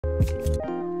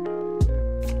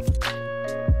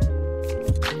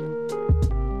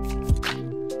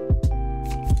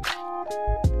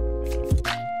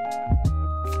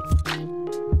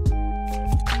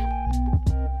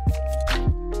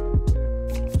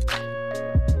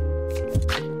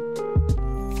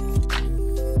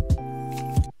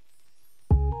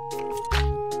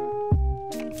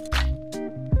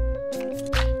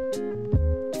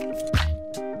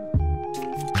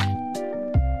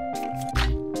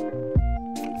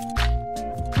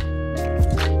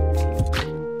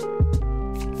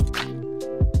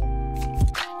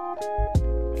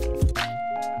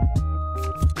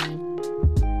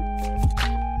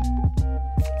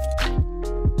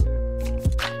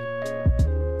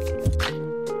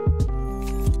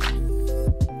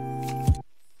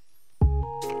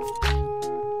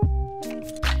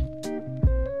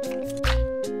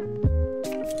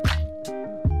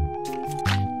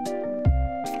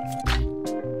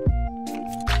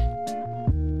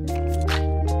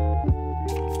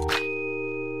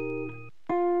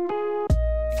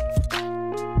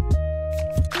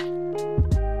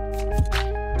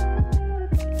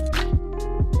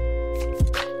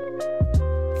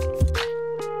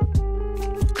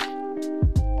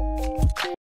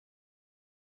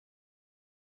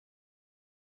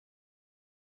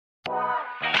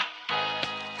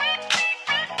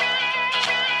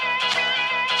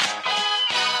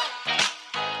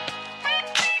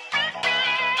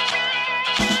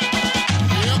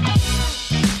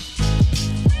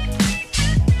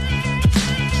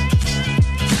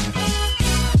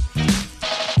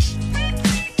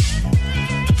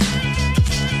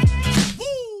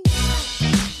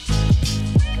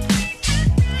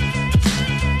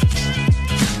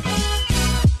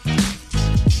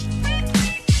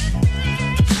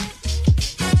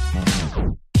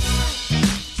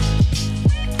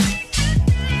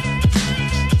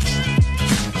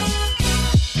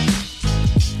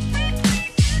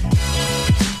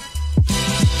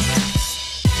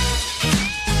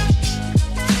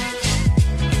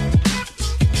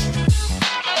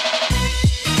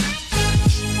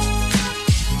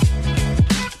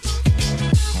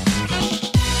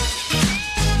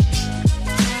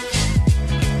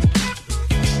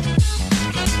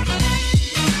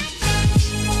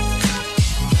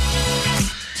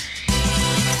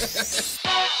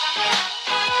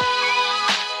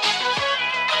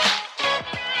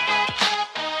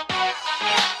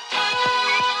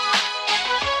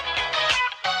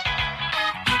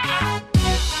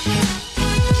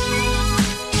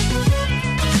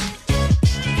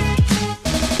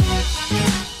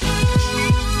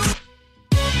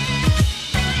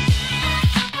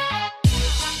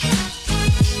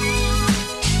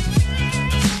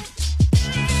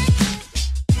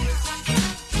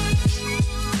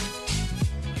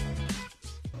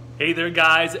Hey there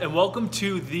guys, and welcome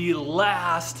to the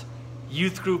last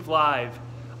youth group live.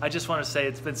 I just want to say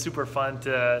it's been super fun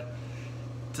to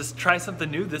try something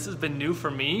new. This has been new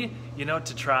for me, you know,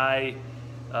 to try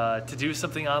to do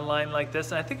something online like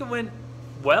this, and I think it went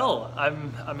well.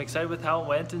 I'm excited with how it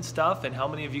went and stuff, and how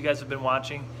many of you guys have been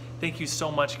watching. Thank you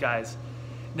so much, guys.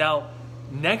 Now,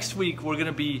 next week we're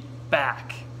gonna be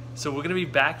back. So we're gonna be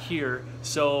back here.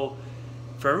 So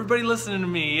for everybody listening to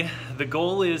me, the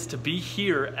goal is to be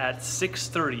here at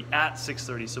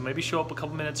 6:30. So maybe show up a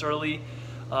couple minutes early.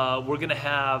 We're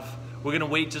gonna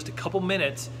wait just a couple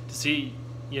minutes to see,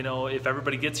 you know, if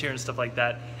everybody gets here and stuff like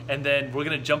that. And then we're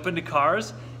gonna jump into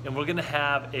cars and we're gonna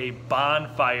have a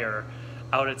bonfire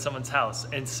out at someone's house.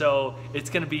 And so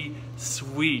it's gonna be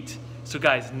sweet. So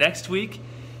guys, next week,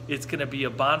 it's gonna be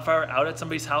a bonfire out at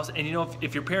somebody's house. And you know,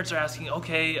 if your parents are asking,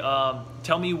 okay,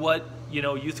 tell me what, you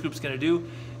know, youth group's gonna do,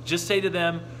 just say to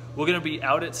them, we're gonna be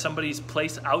out at somebody's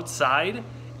place outside,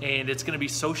 and it's gonna be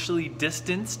socially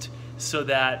distanced so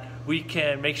that we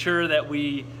can make sure that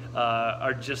we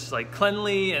are just like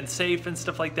cleanly and safe and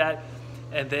stuff like that.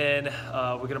 And then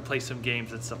we're gonna play some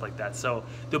games and stuff like that. So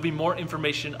there'll be more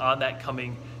information on that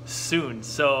coming soon.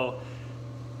 So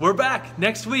we're back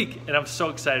next week, and I'm so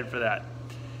excited for that.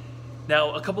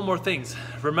 Now, a couple more things.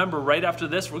 Remember, right after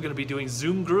this, we're gonna be doing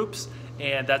Zoom groups,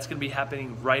 and that's gonna be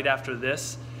happening right after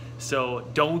this. So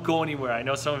don't go anywhere. I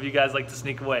know some of you guys like to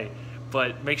sneak away,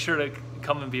 but make sure to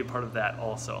come and be a part of that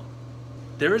also.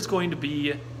 There is going to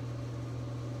be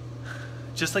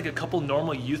just like a couple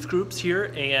normal youth groups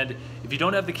here, and if you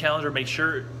don't have the calendar, make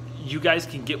sure you guys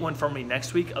can get one from me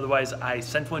next week. Otherwise, I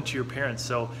sent one to your parents,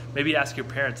 so maybe ask your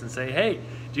parents and say, hey,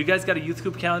 do you guys got a youth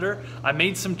group calendar? I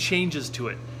made some changes to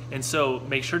it, and so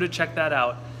make sure to check that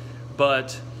out.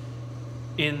 But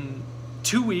in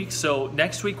 2 weeks, so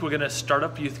next week we're gonna start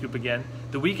up youth group again.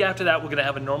 The week after that, we're gonna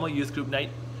have a normal youth group night,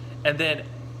 and then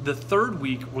the third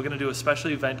week, we're gonna do a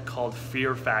special event called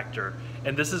Fear Factor.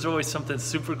 And this is always something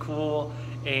super cool,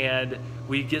 and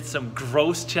we get some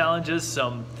gross challenges,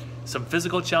 some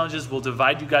physical challenges. We'll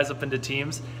divide you guys up into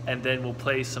teams, and then we'll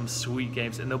play some sweet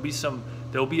games. And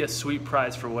there'll be a sweet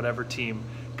prize for whatever team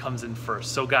comes in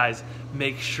first. So guys,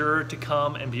 make sure to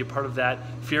come and be a part of that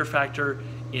Fear Factor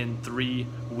in 3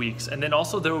 weeks. And then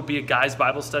also there will be a guys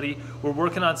Bible study. We're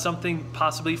working on something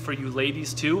possibly for you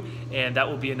ladies too, and that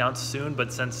will be announced soon.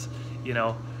 But since, you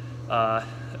know,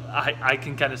 I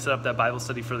can kind of set up that Bible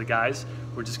study for the guys,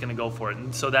 we're just gonna go for it.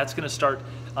 And so that's gonna start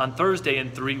on Thursday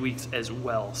in 3 weeks as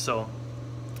well. So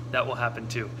that will happen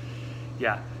too.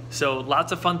 Yeah, so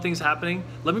lots of fun things happening.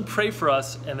 Let me pray for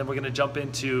us, and then we're gonna jump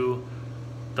into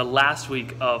the last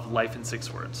week of Life in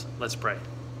 6 Words. Let's pray.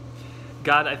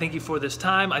 God, I thank you for this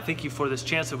time. I thank you for this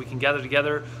chance that we can gather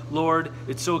together. Lord,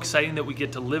 it's so exciting that we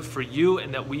get to live for you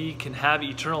and that we can have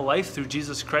eternal life through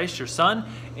Jesus Christ, your Son.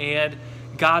 And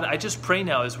God, I just pray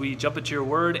now as we jump into your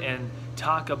word and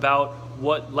talk about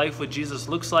what life with Jesus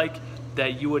looks like,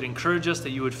 that you would encourage us,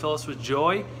 that you would fill us with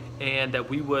joy, and that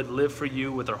we would live for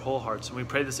you with our whole hearts. And we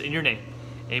pray this in your name.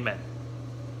 Amen.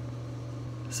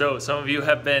 So some of you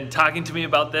have been talking to me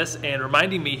about this and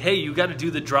reminding me, hey, you got to do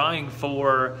the drawing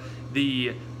for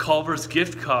the Culver's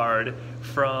gift card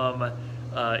from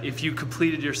if you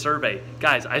completed your survey.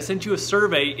 Guys, I sent you a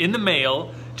survey in the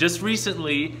mail just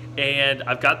recently, and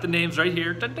I've got the names right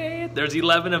here. There's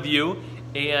 11 of you,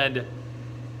 and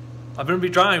I'm going to be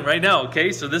drawing right now,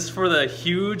 okay? So this is for the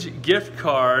huge gift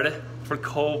card for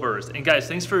Culver's. And guys,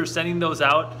 thanks for sending those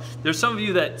out. There's some of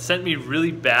you that sent me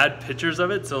really bad pictures of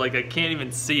it, so like I can't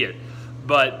even see it.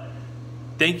 But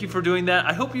thank you for doing that.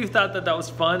 I hope you thought that that was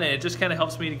fun, and it just kind of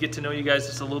helps me to get to know you guys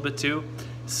just a little bit too.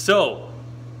 So,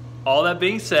 all that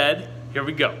being said, here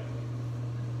we go.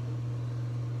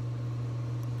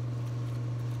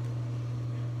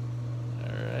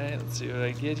 All right, let's see what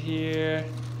I get here.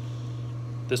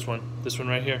 This one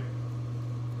right here.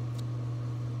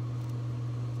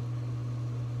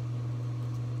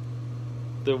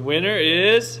 The winner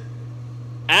is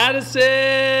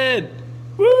Addison!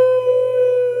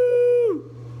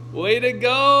 Woo! Way to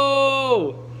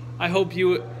go! I hope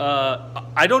you,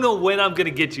 I don't know when I'm gonna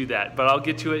get you that, but I'll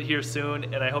get you it here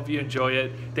soon, and I hope you enjoy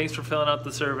it. Thanks for filling out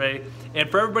the survey.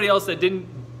 And for everybody else that didn't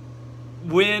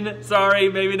win, sorry,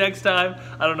 maybe next time.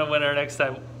 I don't know when our next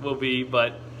time will be,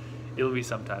 but it'll be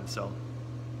sometime, so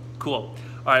cool.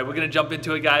 All right, we're gonna jump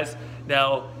into it, guys.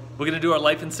 Now, we're gonna do our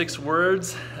Life in 6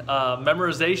 Words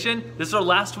memorization. This is our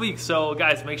last week, so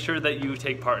guys, make sure that you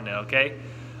take part in it, okay?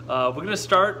 We're gonna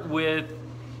start with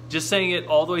just saying it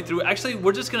all the way through. Actually,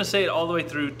 we're just gonna say it all the way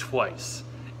through twice.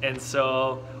 And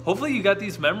so hopefully you got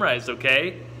these memorized,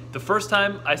 okay? The first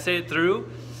time I say it through,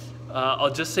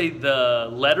 I'll just say the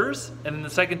letters, and then the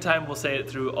second time we'll say it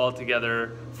through all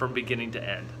together from beginning to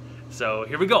end. So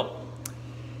here we go.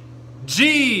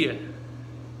 G.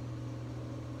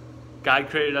 God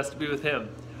created us to be with him.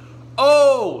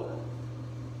 O.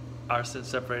 Our sins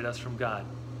separate us from God.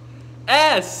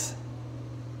 S.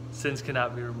 Sins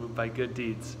cannot be removed by good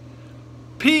deeds.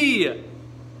 P.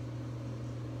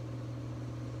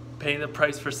 Paying the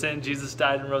price for sin, Jesus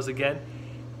died and rose again.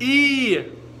 E.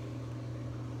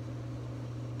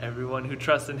 Everyone who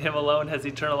trusts in him alone has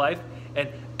eternal life. And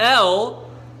L.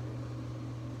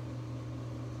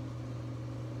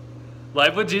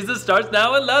 Life with Jesus starts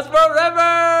now and lasts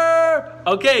forever.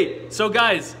 Okay, so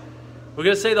guys, we're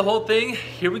going to say the whole thing.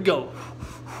 Here we go.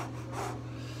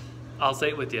 I'll say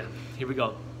it with you. Here we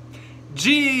go.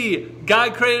 G.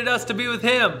 God created us to be with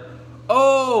him.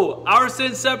 O. Our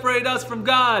sins separate us from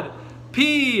God.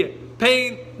 P.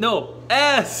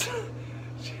 S.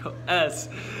 S.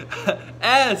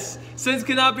 S. Sins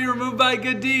cannot be removed by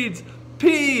good deeds.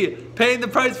 P. Paying the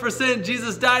price for sin,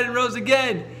 Jesus died and rose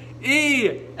again. E.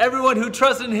 Everyone who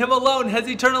trusts in him alone has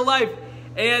eternal life.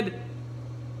 And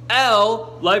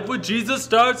L. Life with Jesus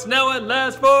starts now and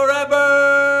lasts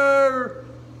forever.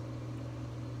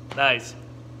 Nice.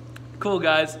 Cool,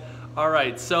 guys. All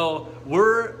right, so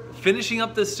we're finishing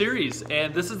up this series,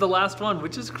 and this is the last one,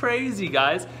 which is crazy,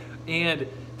 guys. And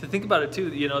to think about it too,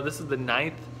 this is the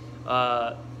 9th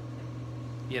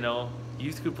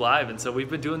youth group live, and so we've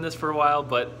been doing this for a while,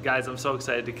 but guys, I'm so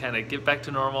excited to kind of get back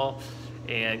to normal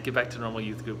and get back to normal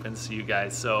youth group and see you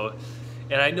guys. So,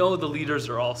 and I know the leaders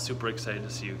are all super excited to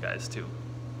see you guys too.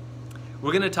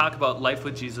 We're going to talk about Life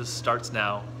with Jesus starts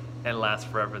now and lasts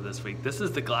forever this week. This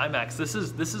is the climax. This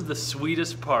is the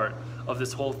sweetest part of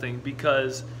this whole thing,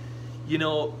 because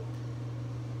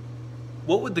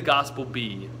what would the gospel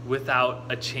be without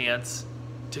a chance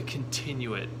to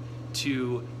continue it,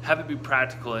 to have it be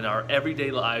practical in our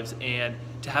everyday lives, and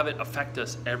to have it affect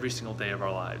us every single day of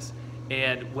our lives.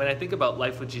 And when I think about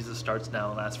Life with Jesus starts now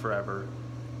and lasts forever,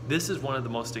 this is one of the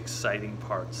most exciting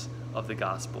parts of the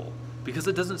gospel, because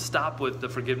it doesn't stop with the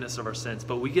forgiveness of our sins,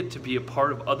 but we get to be a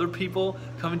part of other people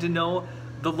coming to know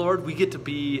the Lord. We get to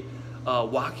be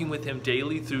walking with him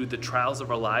daily through the trials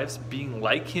of our lives, being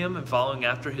like him and following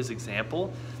after his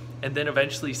example, and then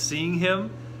eventually seeing him,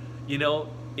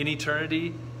 in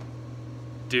eternity.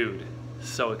 Dude,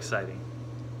 so exciting.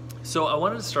 So I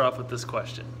wanted to start off with this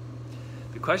question.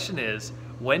 The question is,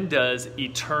 when does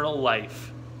eternal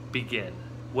life begin?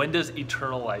 When does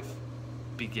eternal life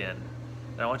begin?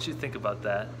 And I want you to think about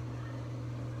that.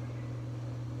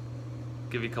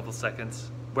 Give you a couple seconds.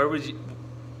 Where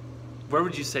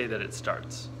would you say that it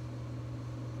starts?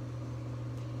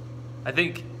 I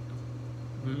think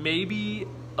maybe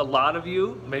a lot of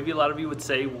you would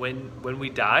say when we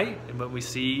die and when we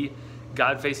see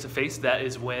God face to face, that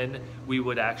is when we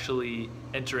would actually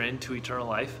enter into eternal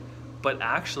life. But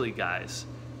actually, guys,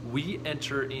 we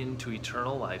enter into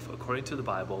eternal life, according to the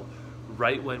Bible,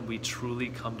 right when we truly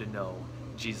come to know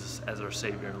Jesus as our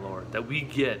Savior and Lord. That we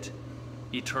get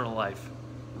eternal life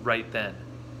right then.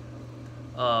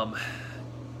 And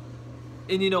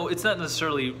it's not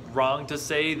necessarily wrong to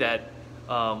say that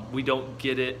we don't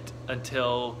get it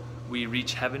until we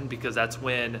reach heaven, because that's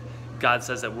when God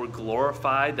says that we're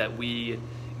glorified, that we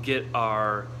get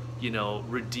our,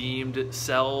 redeemed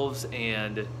selves,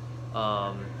 and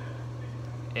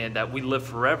that we live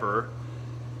forever.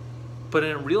 But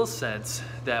in a real sense,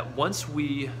 that once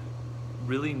we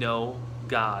really know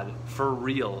God for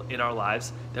real in our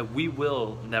lives, that we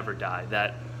will never die.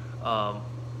 That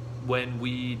when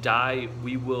we die,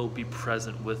 we will be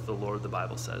present with the Lord, the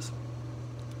Bible says.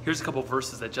 Here's a couple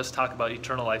verses that just talk about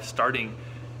eternal life starting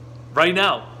right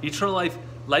now. Eternal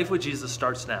life with Jesus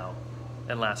starts now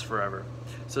and lasts forever.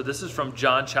 So this is from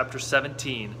John chapter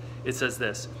 17. It says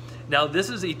this: "Now this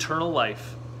is eternal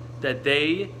life, that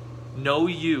they know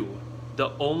you,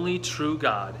 the only true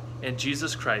God, and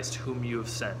Jesus Christ, whom you have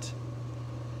sent."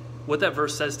 What that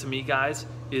verse says to me, guys,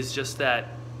 is just that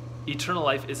eternal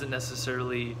life isn't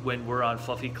necessarily when we're on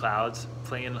fluffy clouds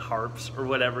playing harps or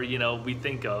whatever, we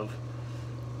think of.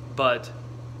 But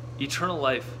eternal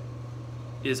life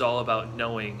is all about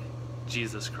knowing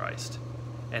Jesus Christ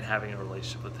and having a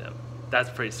relationship with him. That's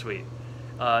pretty sweet.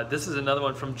 This is another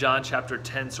one from John chapter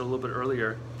 10, so a little bit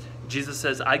earlier. Jesus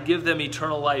says, "I give them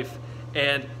eternal life,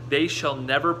 and they shall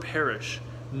never perish.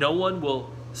 No one will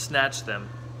snatch them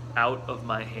out of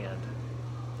my hand."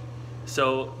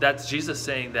 So that's Jesus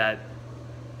saying that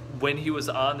when he was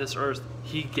on this earth,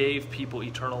 he gave people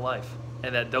eternal life,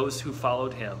 and that those who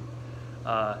followed him,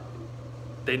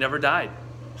 they never died.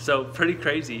 So pretty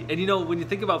crazy. And when you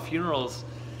think about funerals,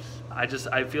 I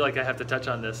feel like I have to touch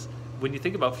on this. when you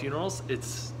think about funerals,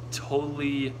 it's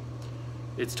totally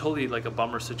like a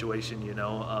bummer situation, you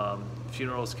know.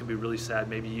 Funerals can be really sad.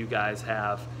 Maybe you guys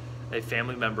have a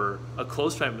family member, a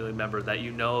close family member that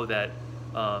you know that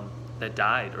that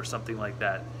died or something like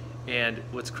that. And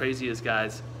what's crazy is,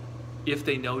 guys, if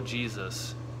they know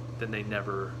Jesus, then they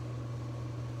never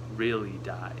really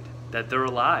died. That they're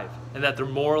alive, and that they're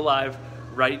more alive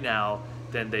right now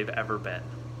than they've ever been.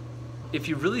 If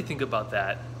you really think about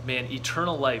that, man,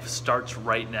 eternal life starts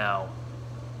right now.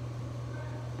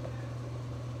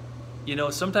 You know,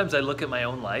 sometimes I look at my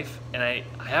own life and I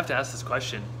have to ask this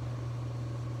question.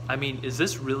 I mean, is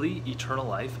this really eternal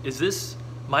life? Is this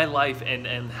my life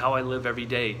and how I live every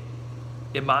day?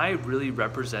 Am I really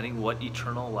representing what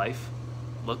eternal life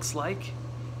looks like?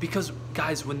 Because,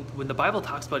 guys, when the Bible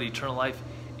talks about eternal life,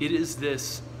 it is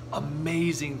this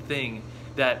amazing thing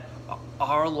that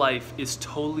our life is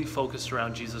totally focused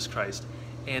around Jesus Christ,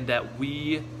 and that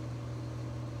we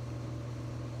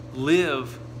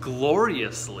live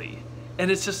gloriously.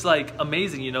 And it's just like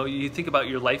amazing, you know. You think about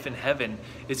your life in heaven,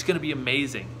 it's going to be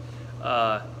amazing.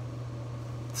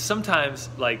 Sometimes,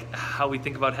 like, how we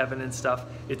think about heaven and stuff,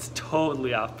 it's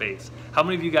totally off base. How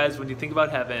many of you guys, when you think about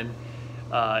heaven,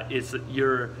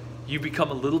 you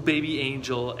become a little baby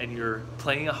angel and you're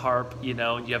playing a harp, you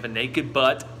know, and you have a naked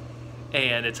butt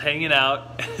and it's hanging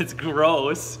out and it's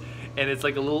gross and it's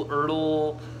like a little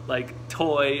Ertl like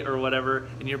toy or whatever,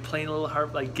 and you're playing a little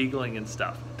harp, like giggling and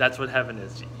stuff. That's what heaven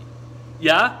is.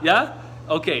 Yeah?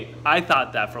 Okay, I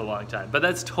thought that for a long time, but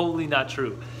that's totally not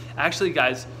true. Actually,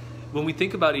 guys, when we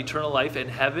think about eternal life and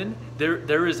heaven,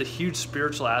 there is a huge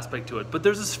spiritual aspect to it, but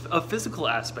there's a physical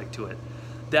aspect to it.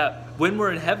 That when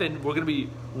we're in heaven, we're going to be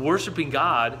worshiping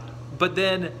God, but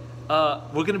then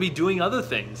we're going to be doing other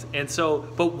things. And so,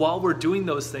 but while we're doing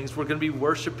those things, we're going to be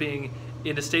worshiping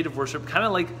in a state of worship, kind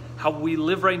of like how we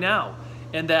live right now.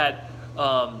 And that,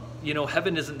 you know,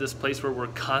 heaven isn't this place where we're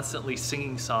constantly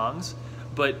singing songs,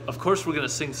 but of course we're going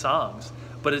to sing songs,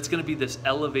 but it's going to be this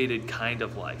elevated kind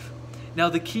of life. Now,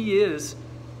 the key is,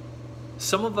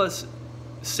 some of us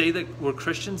say that we're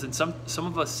Christians, and some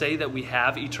of us say that we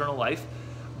have eternal life,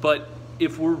 but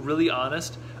if we're really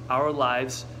honest, our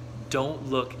lives don't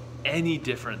look any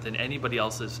different than anybody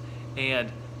else's.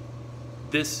 And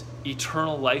this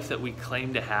eternal life that we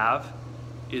claim to have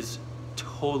is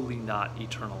totally not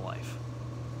eternal life.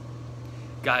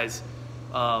 Guys,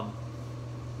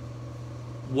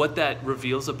 what that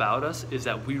reveals about us is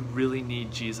that we really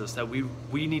need Jesus, that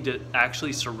we need to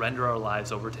actually surrender our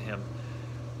lives over to Him.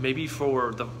 Maybe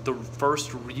for the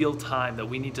first real time that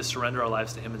we need to surrender our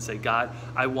lives to Him and say, God,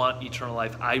 I want eternal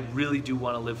life. I really do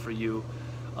want to live for you.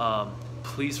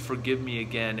 Please forgive me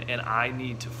again, and I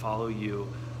need to follow you.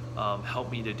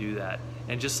 Help me to do that.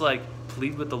 And just like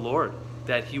plead with the Lord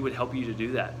that He would help you to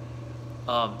do that.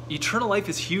 Eternal life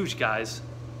is huge, guys.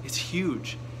 It's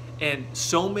huge. And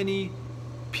so many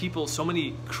people, so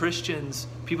many Christians,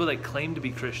 people that claim to be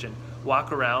Christian,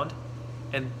 walk around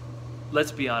and,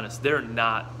 let's be honest, they're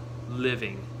not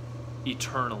living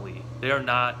eternally. They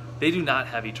do not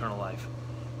have eternal life.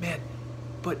 Man,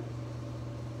 but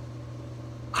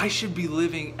I should be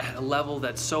living at a level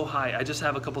that's so high. I just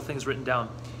have a couple things written down.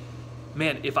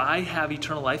 Man, if I have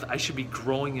eternal life, I should be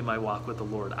growing in my walk with the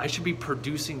Lord. I should be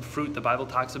producing fruit. The Bible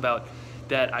talks about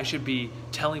that I should be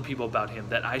telling people about Him,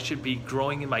 that I should be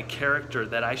growing in my character,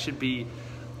 that I should be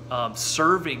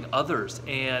serving others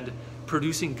and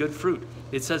producing good fruit.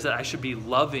 It says that I should be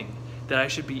loving, that I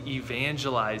should be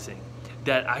evangelizing,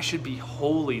 that I should be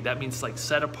holy. That means like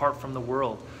set apart from the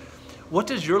world. What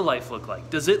does your life look like?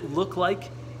 Does it look like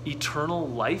eternal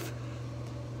life?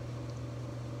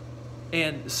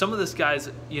 And some of this,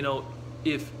 guys, you know,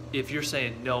 if you're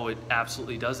saying, no, it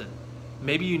absolutely doesn't,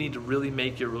 maybe you need to really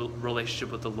make your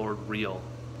relationship with the Lord real.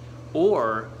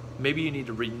 Or maybe you need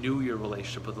to renew your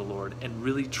relationship with the Lord and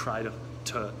really try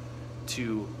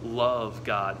to love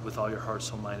God with all your heart,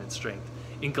 soul, mind, and strength.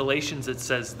 In Galatians, it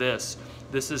says this.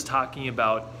 This is talking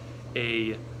about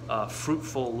a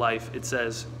fruitful life. It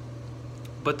says,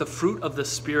 but the fruit of the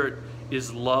Spirit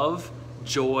is love,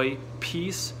 joy,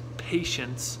 peace,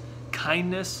 patience,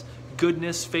 kindness,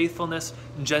 goodness, faithfulness,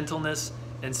 gentleness,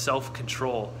 and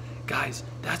self-control. Guys,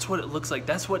 that's what it looks like.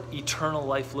 That's what eternal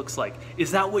life looks like.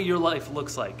 Is that what your life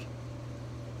looks like?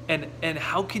 And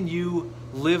how can you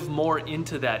live more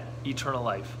into that eternal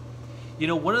life? You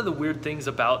know, one of the weird things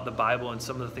about the Bible and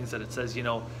some of the things that it says, you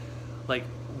know, like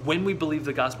when we believe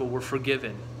the gospel, we're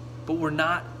forgiven, but we're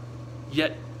not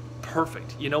yet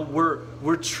perfect. You know,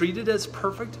 we're treated as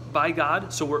perfect by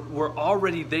God, so we're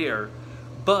already there,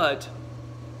 but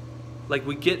Like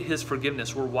we get his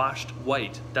forgiveness. We're washed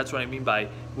white. That's what I mean by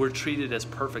we're treated as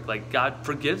perfect. Like God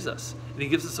forgives us and he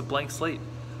gives us a blank slate.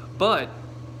 But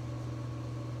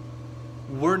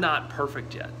we're not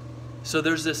perfect yet. So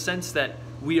there's this sense that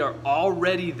we are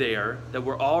already there, that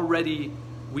we're already,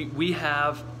 we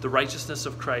have the righteousness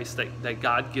of Christ that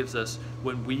God gives us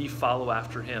when we follow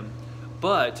after him.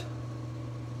 But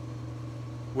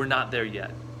we're not there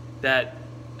yet. That,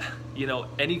 you know,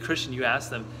 any Christian, you ask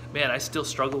them, man, I still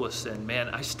struggle with sin. Man,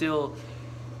 I still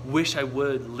wish I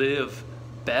would live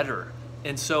better.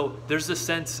 And so there's a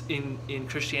sense in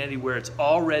Christianity where it's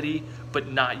already,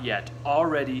 but not yet.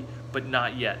 Already, but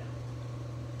not yet.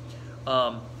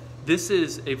 This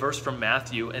is a verse from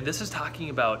Matthew, and this is talking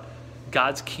about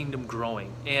God's kingdom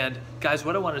growing. And guys,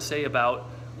 what I want to say about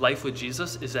life with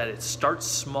Jesus is that it starts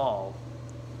small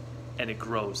and it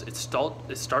grows. It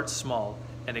starts small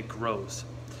and it grows.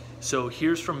 So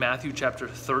here's from Matthew chapter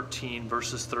 13,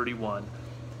 verses 31.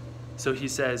 So he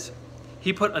says,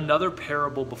 he put another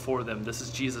parable before them. This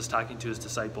is Jesus talking to his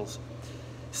disciples,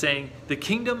 saying, the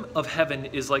kingdom of heaven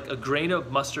is like a grain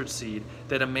of mustard seed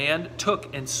that a man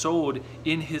took and sowed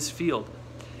in his field.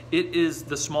 It is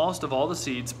the smallest of all the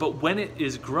seeds, but when it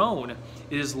is grown,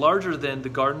 it is larger than the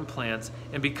garden plants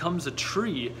and becomes a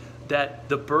tree that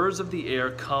the birds of the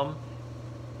air come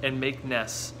and make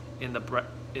nests in the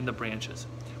branches.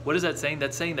 What is that saying?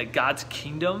 That's saying that God's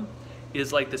kingdom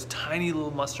is like this tiny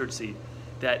little mustard seed,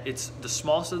 that it's the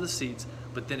smallest of the seeds,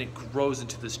 but then it grows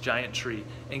into this giant tree.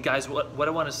 And guys, what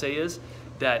I want to say is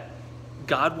that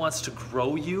God wants to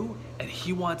grow you, and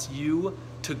he wants you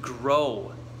to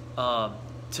grow,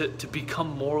 to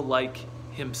become more like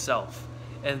himself.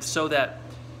 And so that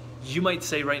you might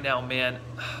say right now, man,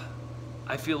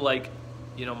 I feel like,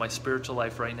 you know, my spiritual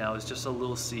life right now is just a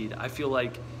little seed. I feel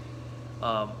like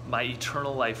my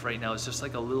eternal life right now is just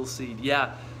like a little seed.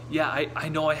 Yeah, I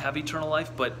know I have eternal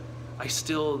life, but I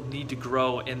still need to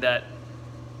grow, and that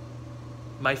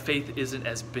my faith isn't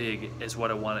as big as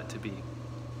what I want it to be.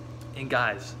 And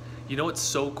guys, you know what's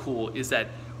so cool is that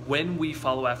when we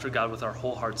follow after God with our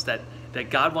whole hearts, that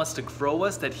God wants to grow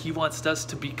us, that he wants us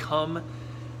to become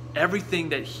everything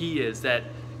that he is, that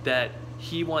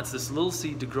he wants this little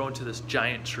seed to grow into this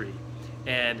giant tree.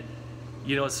 And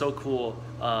you know, it's so cool.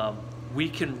 We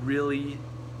can really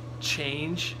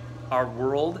change our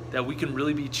world, that we can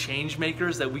really be change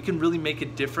makers, that we can really make a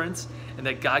difference, and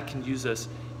that God can use us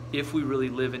if we really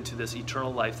live into this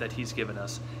eternal life that he's given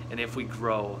us, and if we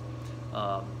grow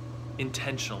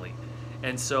intentionally.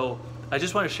 And so I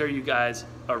just want to share you guys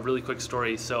a really quick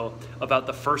story about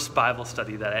the first Bible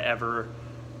study that I ever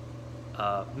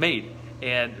made.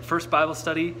 And first Bible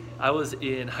study, I was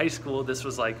in high school. This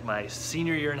was like my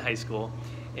senior year in high school.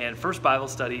 And first Bible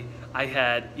study, I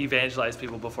had evangelized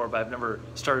people before, but I've never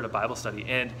started a Bible study.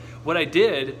 And what I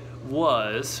did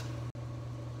was,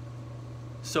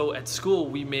 so at school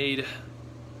we made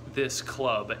this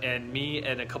club, and me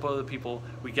and a couple other people,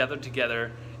 we gathered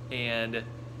together, and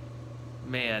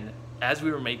man, as we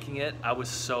were making it, I was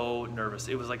so nervous.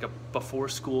 It was like a before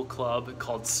school club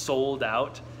called Sold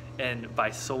Out, and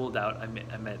by sold out I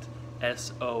meant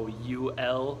S-O-U-L-E-D,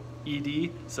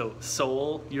 so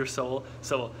soul, your soul,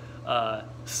 so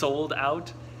Sold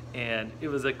Out. And it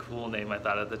was a cool name, I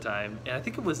thought, at the time, and I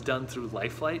think it was done through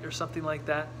Lifelight or something like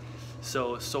that.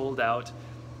 So Sold Out,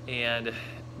 and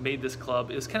made this club.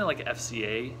 It was kind of like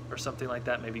FCA or something like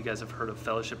that. Maybe you guys have heard of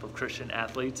Fellowship of Christian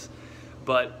Athletes.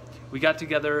 But we got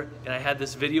together, and I had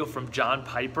this video from John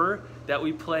Piper that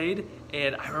we played,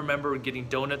 and I remember getting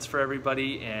donuts for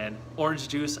everybody and orange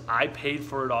juice. I paid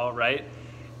for it all, right?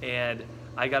 And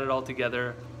I got it all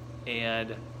together,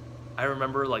 and I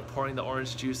remember like pouring the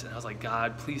orange juice, and I was like,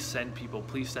 God, please send people,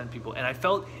 please send people. And I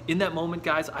felt in that moment,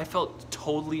 guys, I felt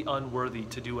totally unworthy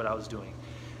to do what I was doing.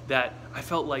 That I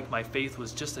felt like my faith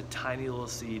was just a tiny little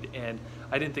seed, and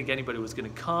I didn't think anybody was going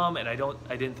to come, and I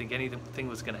didn't think anything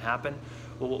was going to happen.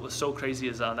 Well, what was so crazy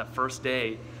is on that first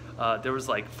day, there was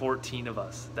like 14 of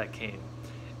us that came,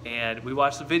 and we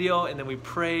watched the video, and then we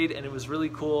prayed, and it was really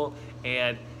cool.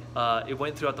 And it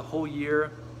went throughout the whole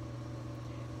year.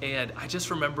 And I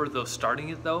just remember, though, starting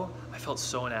it, though, I felt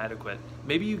so inadequate.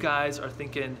 Maybe you guys are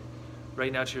thinking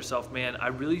right now to yourself, man, I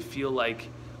really feel like,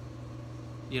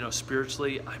 you know,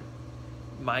 spiritually,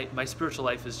 my spiritual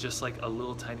life is just like a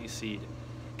little tiny seed.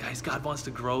 Guys, God wants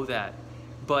to grow that.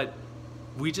 But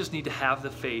we just need to have the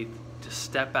faith to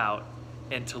step out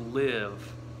and to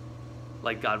live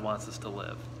like God wants us to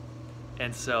live.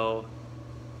 And so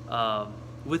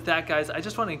with that, guys, I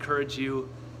just want to encourage you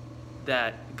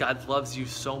that God loves you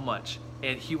so much,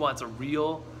 and he wants a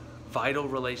real, vital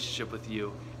relationship with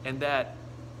you, and that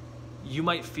you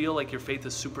might feel like your faith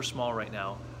is super small right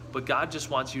now, but God just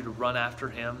wants you to run after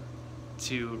him,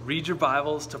 to read your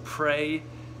Bibles, to pray,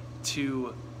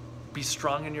 to be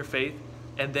strong in your faith,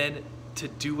 and then to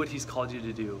do what he's called you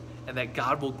to do, and that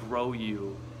God will grow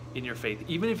you in your faith.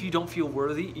 Even if you don't feel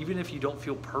worthy, even if you don't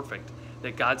feel perfect,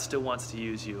 that God still wants to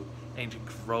use you and to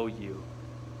grow you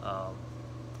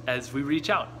as we reach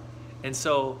out. And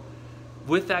so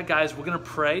with that, guys, we're going to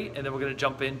pray, and then we're going to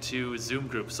jump into Zoom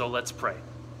groups. So let's pray.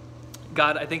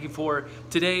 God, I thank you for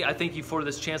today. I thank you for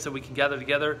this chance that we can gather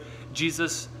together.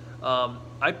 Jesus,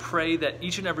 I pray that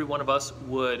each and every one of us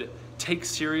would take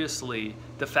seriously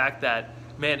the fact that,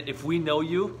 man, if we know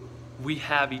you, we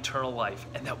have eternal life,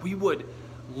 and that we would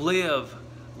live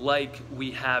like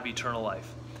we have eternal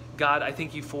life. God, I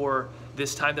thank you for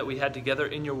this time that we had together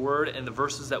in your word and the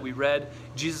verses that we read.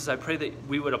 Jesus, I pray that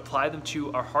we would apply them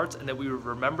to our hearts and that we would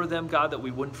remember them, God, that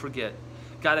we wouldn't forget.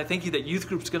 God, I thank you that youth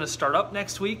group's going to start up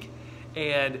next week,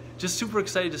 and just super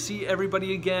excited to see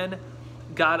everybody again.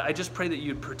 God, I just pray that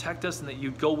you'd protect us and that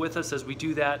you'd go with us as we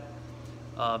do that.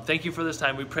 Thank you for this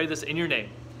time. We pray this in your name.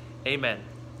 Amen.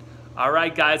 All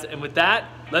right, guys, and with that,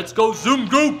 let's go Zoom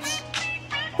groups.